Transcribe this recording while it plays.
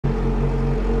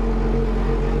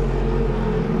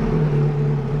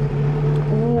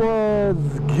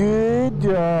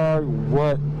Alright,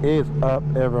 what is up,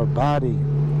 everybody?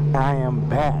 I am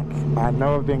back. I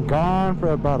know I've been gone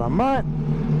for about a month,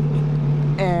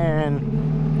 and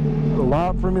a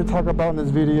lot for me to talk about in this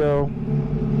video.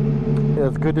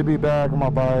 It's good to be back on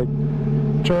my bike.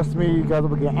 Trust me, you guys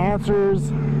will get answers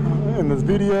in this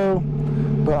video.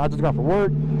 But I just got from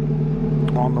work,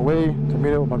 on the way to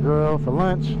meet up with my girl for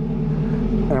lunch,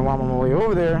 and while I'm on my way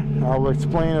over there, I will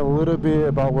explain a little bit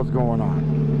about what's going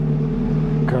on.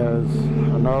 Because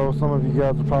I know some of you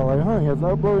guys are probably like, huh, he has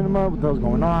uploading them up, what's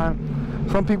going on?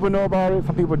 Some people know about it,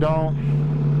 some people don't.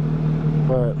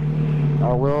 But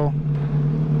I will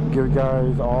give you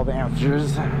guys all the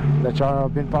answers that y'all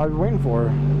have been probably waiting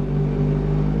for.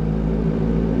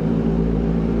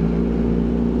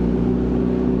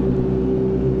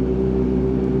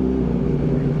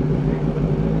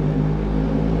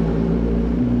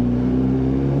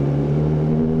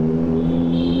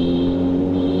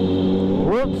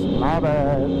 My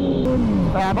bad.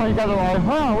 I thought you guys were like,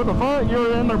 huh, what the fuck?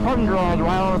 You're in their parking garage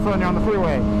while all of a sudden you're on the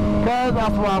freeway. Because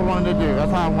that's what I wanted to do.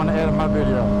 That's how I want to edit my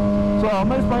video. So I'm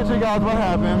going to explain to you guys what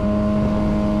happened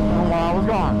and why I was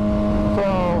gone.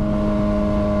 So,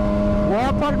 where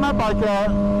I parked my bike at,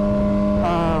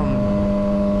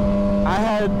 I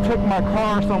had took my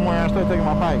car somewhere instead of taking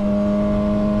my bike.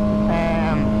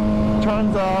 And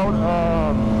turns out,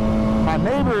 my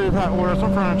neighbors had ordered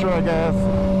some furniture, I guess,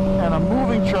 and a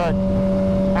moving truck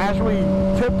actually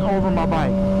tipped over my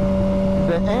bike.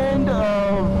 The end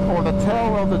of, or the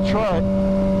tail of the truck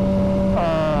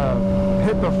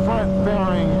hit the front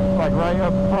fairing, like right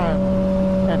up front,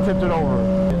 and tipped it over.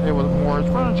 It was more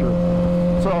furniture.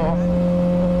 So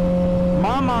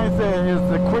my mindset is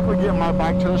to quickly get my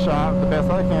bike to the shop the best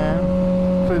I can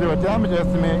to do a damage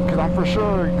estimate, because I'm for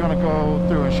sure going to go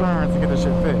through insurance to get this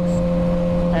shit fixed.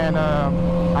 And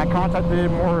I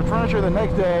contacted More Furniture the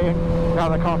next day.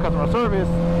 I called customer service,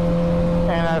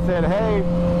 and I said, hey,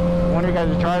 one of you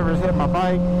guys' drivers hit my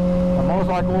bike, a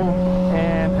motorcycle,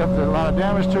 and if there's a lot of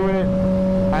damage to it,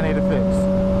 I need a fix.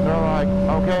 They're like,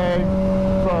 okay.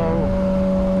 So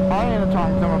I ended up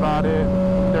talking to them about it.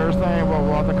 They were saying, well,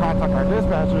 we'll have to contact our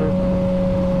dispatcher,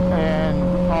 and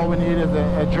all we need is the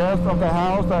address of the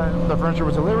house that the furniture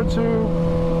was delivered to,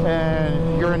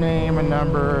 and your name and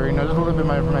number, you know, just a little bit of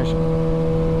my information.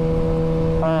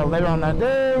 Later on that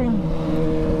day,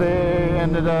 they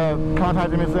ended up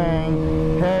contacting me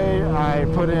saying, hey, I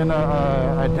put in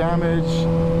a damage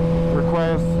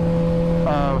request.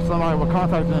 Somebody was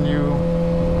contacting you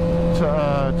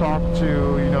to talk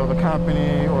to, you know, the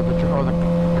company or the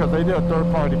because they did a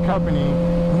third-party company.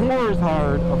 Moore's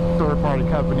hired a third-party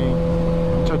company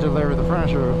to deliver the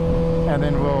furniture, and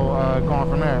then we'll go on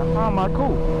from there. I'm like,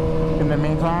 cool. In the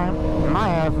meantime, my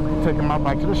ass is taking my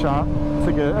bike to the shop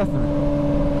to get an estimate.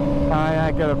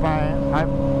 I gotta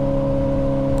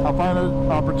I'll find an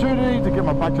opportunity to get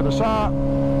my bike to the shop.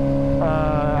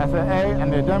 I said, hey, I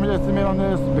need a damage estimate on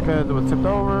this because it was tipped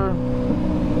over,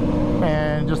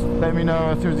 and just let me know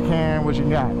as soon as you can what you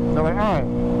got. They're like, all right.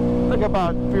 Like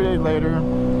about a few days later,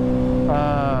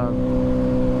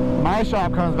 my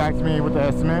shop comes back to me with the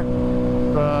estimate.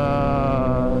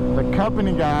 The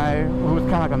company guy, who was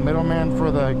kind of like a middleman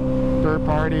for the third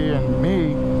party and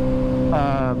me,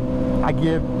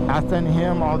 I sent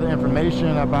him all the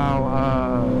information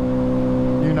about,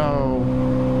 you know,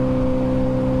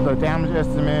 the damage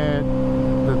estimate,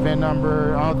 the VIN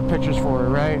number, all the pictures for it,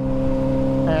 right?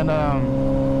 And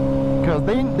because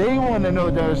they wanted to know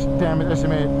the damage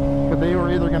estimate, because they were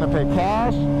either going to pay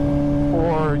cash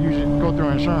or you should go through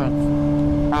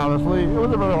insurance. Honestly, it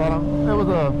was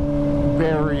a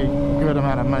very good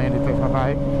amount of money to fix my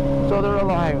bike. So they were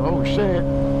like, oh shit,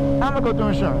 I'm gonna go through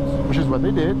insurance, which is what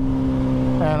they did.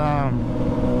 And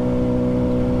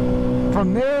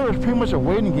from there, it was pretty much a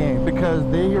waiting game, because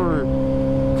they were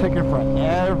taking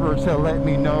forever to let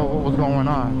me know what was going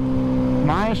on.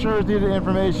 My insurance needed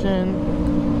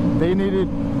information. They needed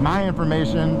my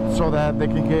information so that they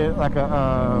can get like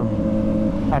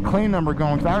a claim number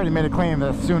going, because I already made a claim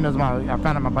as soon as I found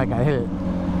out my bike got hit.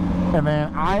 And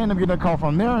then I ended up getting a call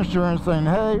from their insurance saying,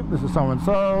 hey, this is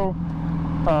so-and-so.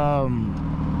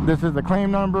 This is the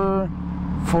claim number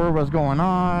for what's going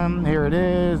on. Here it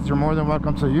is. You're more than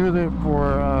welcome to use it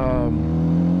for,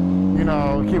 you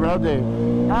know, keep it updated.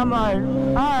 I'm like,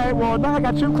 all right, well, now I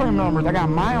got two claim numbers. I got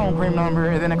my own claim number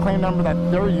and then a claim number that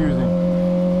they're using.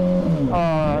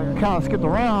 Kind of skipped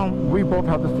around. We both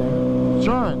have the same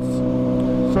insurance.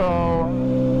 So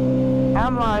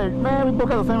I'm like, man, we both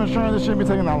have the same insurance. It shouldn't be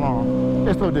taking that long.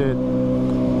 It still did.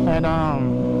 And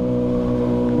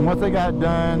once they got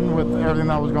done with everything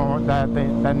that was going that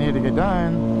needed to get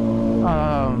done,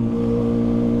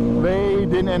 They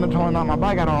didn't end up towing out my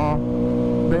bike at all.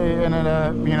 They ended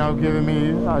up, you know, giving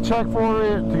me a check for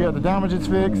it to get the damages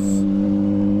fixed.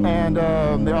 And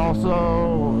they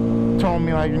also told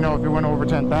me, like, you know, if it went over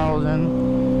 10,000.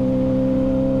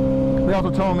 They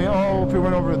also told me, oh, if it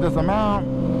went over this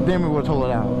amount, then we would toll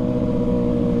it out.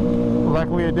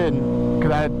 Luckily it didn't,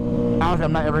 because honestly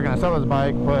I'm not ever gonna sell this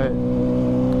bike, but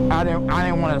I didn't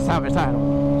want to salvage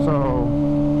title. So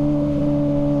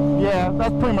yeah,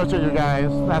 that's pretty much it, you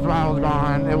guys. That's why I was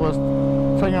gone. It was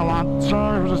taking a long,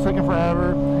 insurance was just taking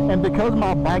forever, and because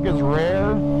my bike is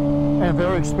rare and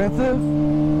very expensive,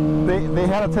 they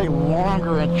had to take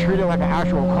longer and treat it like an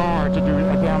actual car to do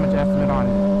a damage estimate on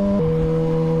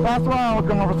it. That's why I was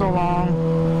gone for so long.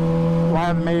 Why I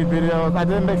haven't made videos. I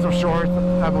did make some shorts,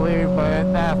 I believe,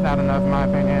 but that's not enough in my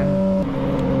opinion.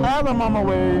 As I'm on my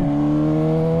way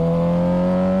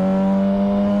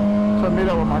to meet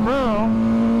up with my girl,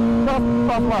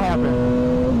 that's what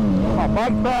happened. My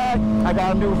bike's back, I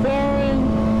got a new fairing,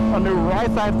 a new right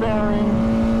side fairing,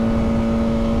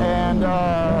 and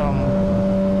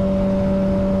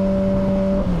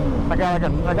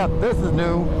I got this is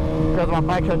new because my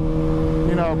bike had,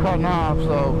 you know, cutting off,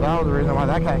 so that was the reason why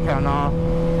that got cutting off.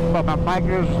 But my bike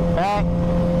is back.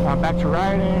 I'm back to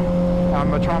riding.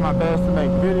 I'm gonna try my best to make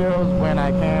videos when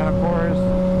I can, of course.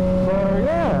 So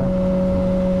yeah,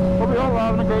 hope you all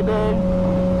having a great day.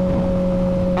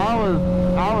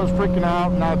 I was freaking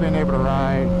out not being able to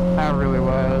ride. I really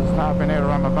was. Not being able to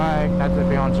ride my bike, not to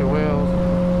be on two wheels.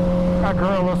 My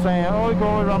girl was saying, oh, you go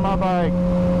on my bike.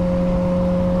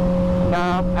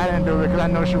 Nah, I didn't do it because I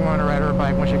know she wanted to ride her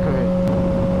bike when she could.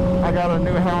 I got a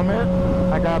new helmet.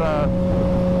 I got a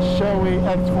Shoei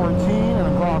X14 in a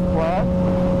gloss black.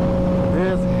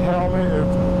 This helmet is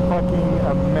fucking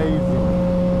amazing.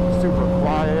 Super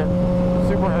quiet,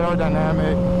 super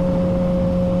aerodynamic.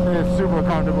 It's super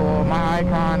comfortable. My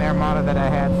Icon Armada that I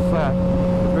had sucked.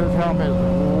 This helmet is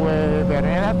way better,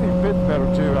 and I think it fits better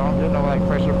too. I don't get no like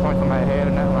pressure points on my head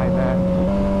or nothing like that.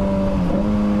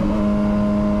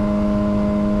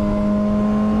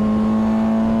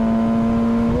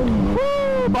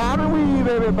 Bob and weave,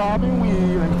 baby, bob and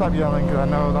weave. Let me stop yelling because I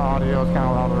know the audio is kind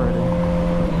of loud already.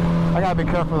 I gotta be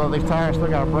careful though, these tires still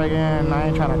gotta break in. I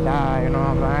ain't trying to die, you know what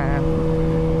I'm saying?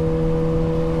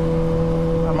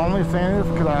 I'm only saying this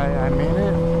because I mean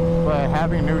it, but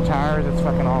having new tires is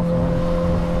fucking awesome.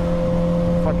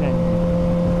 Fucking,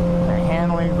 the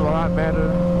handling's a lot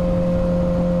better.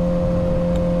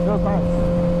 Feels nice.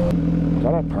 Is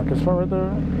that a parking spot right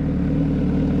there?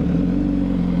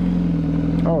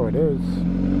 Oh, it is.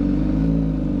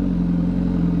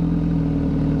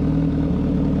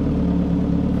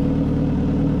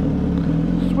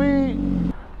 Sweet.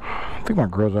 I think my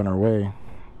girl's on her way.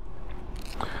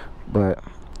 But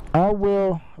I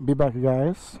will be back, you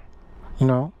guys. You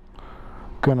know,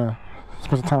 gonna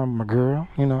spend some time with my girl,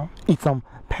 you know, eat some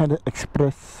Panda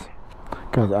Express.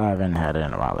 Because I haven't had it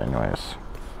in a while anyways.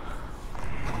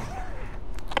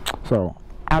 So,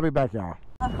 I'll be back, y'all.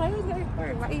 Why are you very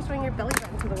hard? Why are you showing your belly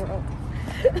button to the world?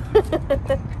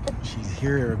 She's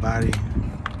here, everybody.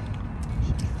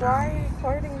 Why are you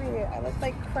recording me? I look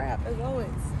like crap, as always.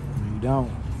 You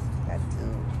don't. I do.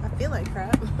 I feel like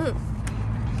crap. If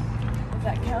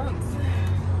that counts.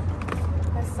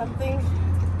 That's something.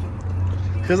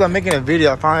 Because I'm making a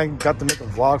video, I finally got to make a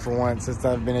vlog for once since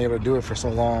I've been able to do it for so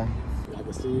long. I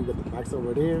can see you got the bikes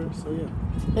over there, so yeah.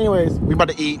 Anyways, we about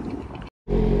to eat.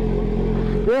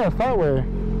 Yeah, it's that way.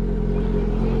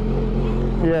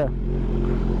 Yeah.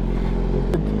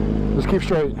 Just keep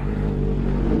straight.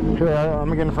 Here, I'm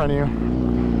gonna get in front of you.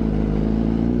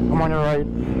 I'm on your right.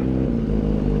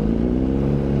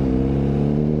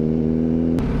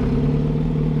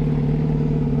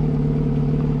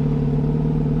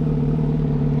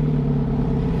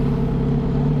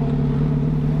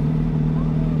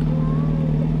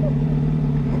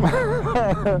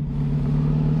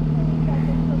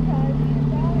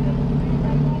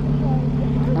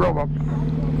 Roll up.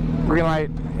 Green light.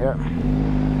 Yeah.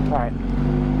 Alright.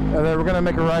 And then we're gonna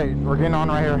make a right. We're getting on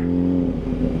right here.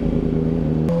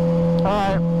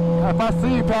 Alright. If I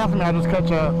see you passing me, I'll just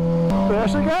catch up. There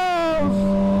she goes!